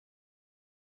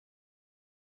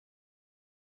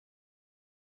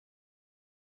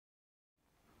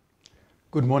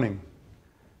Good morning.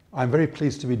 I'm very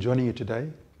pleased to be joining you today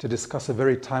to discuss a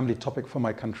very timely topic for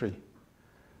my country.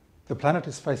 The planet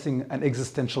is facing an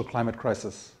existential climate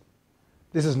crisis.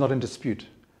 This is not in dispute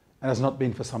and has not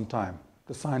been for some time.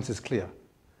 The science is clear.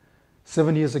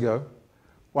 7 years ago,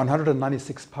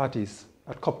 196 parties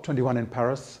at COP21 in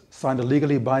Paris signed a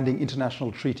legally binding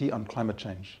international treaty on climate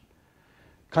change.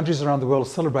 Countries around the world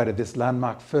celebrated this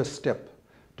landmark first step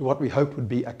to what we hope would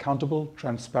be accountable,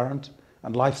 transparent,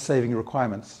 and life-saving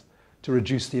requirements to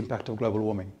reduce the impact of global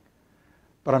warming.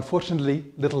 But unfortunately,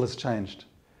 little has changed,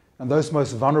 and those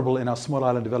most vulnerable in our small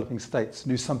island developing states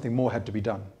knew something more had to be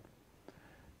done.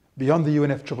 Beyond the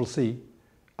UNFCCC,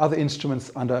 other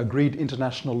instruments under agreed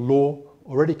international law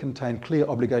already contain clear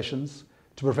obligations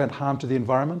to prevent harm to the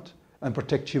environment and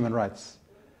protect human rights.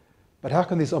 But how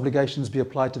can these obligations be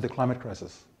applied to the climate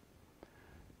crisis?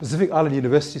 Pacific Island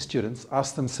University students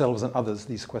asked themselves and others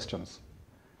these questions.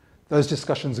 Those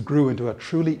discussions grew into a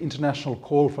truly international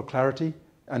call for clarity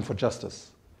and for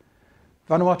justice.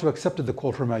 Vanuatu accepted the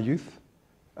call from our youth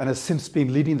and has since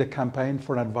been leading the campaign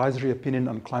for an advisory opinion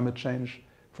on climate change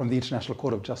from the International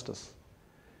Court of Justice.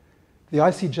 The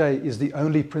ICJ is the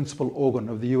only principal organ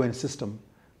of the UN system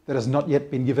that has not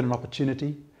yet been given an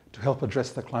opportunity to help address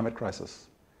the climate crisis.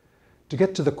 To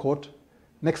get to the court,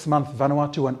 next month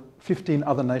Vanuatu and 15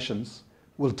 other nations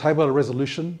will table a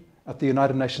resolution at the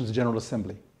United Nations General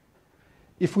Assembly.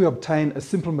 If we obtain a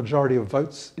simple majority of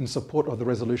votes in support of the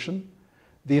resolution,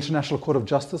 the International Court of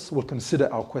Justice will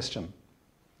consider our question.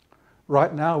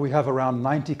 Right now, we have around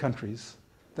 90 countries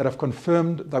that have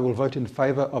confirmed they will vote in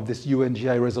favour of this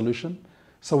UNGA resolution,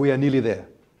 so we are nearly there.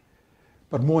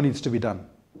 But more needs to be done.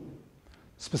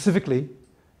 Specifically,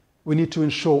 we need to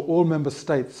ensure all member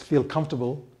states feel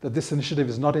comfortable that this initiative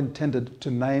is not intended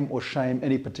to name or shame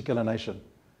any particular nation.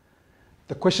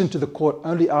 The question to the court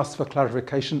only asks for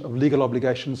clarification of legal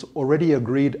obligations already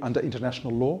agreed under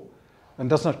international law and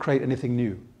does not create anything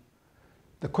new.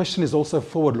 The question is also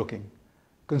forward-looking,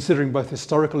 considering both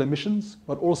historical emissions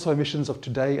but also emissions of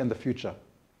today and the future.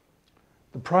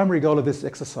 The primary goal of this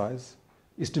exercise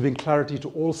is to bring clarity to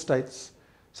all states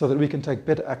so that we can take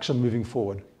better action moving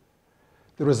forward.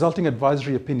 The resulting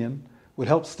advisory opinion will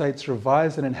help states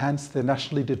revise and enhance their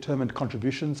nationally determined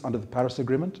contributions under the Paris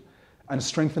Agreement and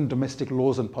strengthen domestic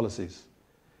laws and policies.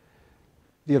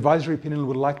 The advisory opinion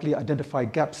will likely identify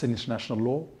gaps in international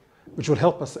law, which will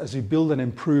help us as we build and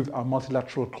improve our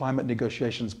multilateral climate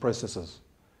negotiations processes.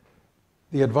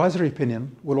 The advisory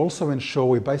opinion will also ensure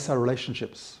we base our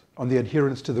relationships on the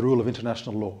adherence to the rule of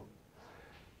international law.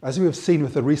 As we have seen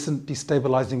with the recent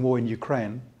destabilizing war in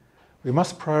Ukraine, we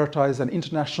must prioritize an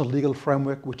international legal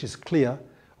framework which is clear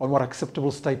on what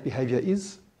acceptable state behavior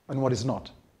is and what is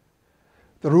not.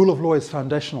 The rule of law is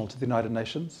foundational to the United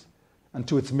Nations and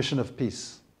to its mission of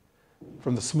peace.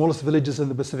 From the smallest villages in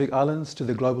the Pacific Islands to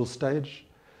the global stage,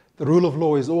 the rule of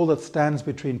law is all that stands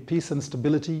between peace and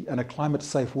stability and a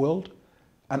climate-safe world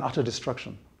and utter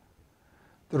destruction.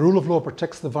 The rule of law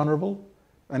protects the vulnerable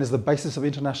and is the basis of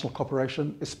international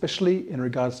cooperation, especially in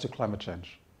regards to climate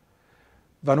change.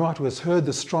 Vanuatu has heard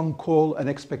the strong call and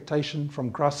expectation from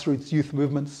grassroots youth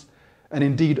movements and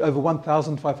indeed over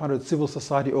 1,500 civil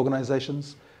society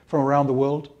organizations from around the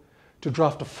world to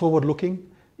draft a forward-looking,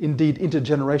 indeed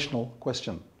intergenerational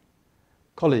question.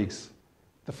 Colleagues,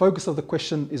 the focus of the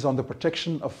question is on the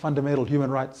protection of fundamental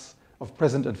human rights of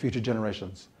present and future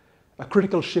generations, a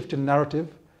critical shift in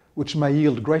narrative which may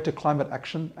yield greater climate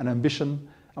action and ambition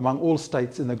among all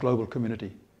states in the global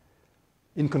community.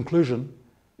 In conclusion,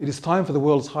 it is time for the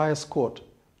world's highest court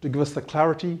to give us the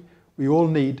clarity we all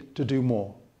need to do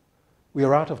more. We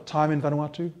are out of time in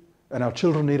Vanuatu, and our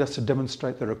children need us to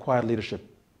demonstrate the required leadership.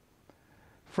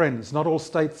 Friends, not all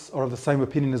states are of the same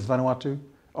opinion as Vanuatu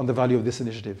on the value of this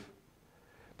initiative.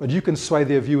 But you can sway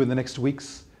their view in the next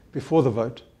weeks before the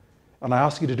vote, and I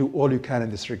ask you to do all you can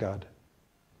in this regard.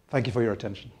 Thank you for your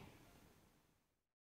attention.